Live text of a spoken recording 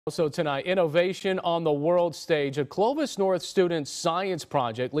Also tonight, innovation on the world stage. A Clovis North student science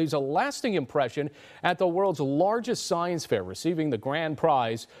project leaves a lasting impression at the world's largest science fair, receiving the grand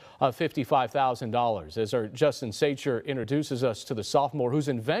prize of $55,000. As our Justin Sacher introduces us to the sophomore whose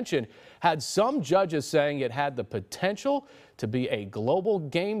invention had some judges saying it had the potential to be a global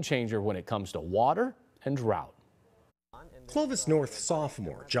game changer when it comes to water and drought. Clovis North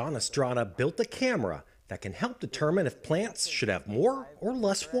sophomore John Estrada built a camera that can help determine if plants should have more or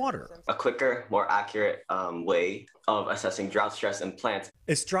less water. A quicker, more accurate way of assessing drought stress in plants.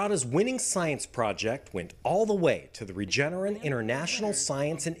 Estrada's winning science project went all the way to the Regeneron International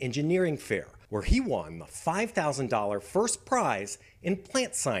Science and Engineering Fair, where he won the $5,000 first prize in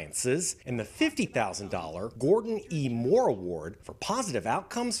plant sciences and the $50,000 Gordon E. Moore Award for positive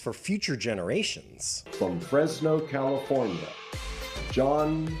outcomes for future generations. From Fresno, California,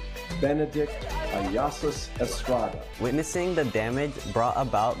 John Benedict Ayasas Estrada. Witnessing the damage brought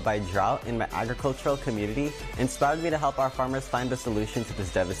about by drought in my agricultural community inspired me to help our farmers find a solution to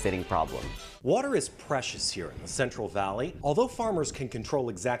this devastating problem. Water is precious here in the Central Valley. Although farmers can control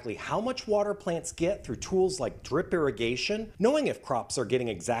exactly how much water plants get through tools like drip irrigation, knowing if crops are getting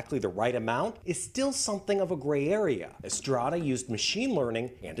exactly the right amount is still something of a gray area. Estrada used machine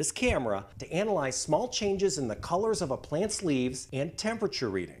learning and his camera to analyze small changes in the colors of a plant's leaves and temperature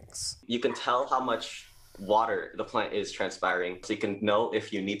readings. You can tell how much water the plant is transpiring, so you can know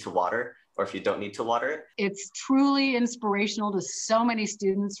if you need to water or if you don't need to water it. It's truly inspirational to so many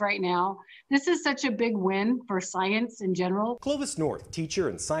students right now. This is such a big win for science in general. Clovis North teacher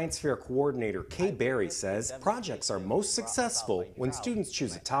and science fair coordinator Kay Berry says projects are most successful when students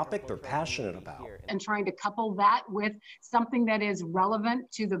choose a topic they're passionate about. And trying to couple that with something that is relevant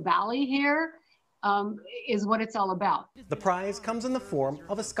to the valley here is what it's all about. The prize comes in the form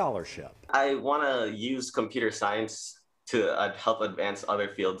of a scholarship. I want to use computer science to help advance other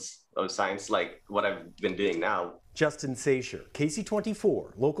fields of science like what I've been doing now. Justin Sacher,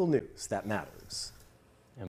 KC24, local news that matters.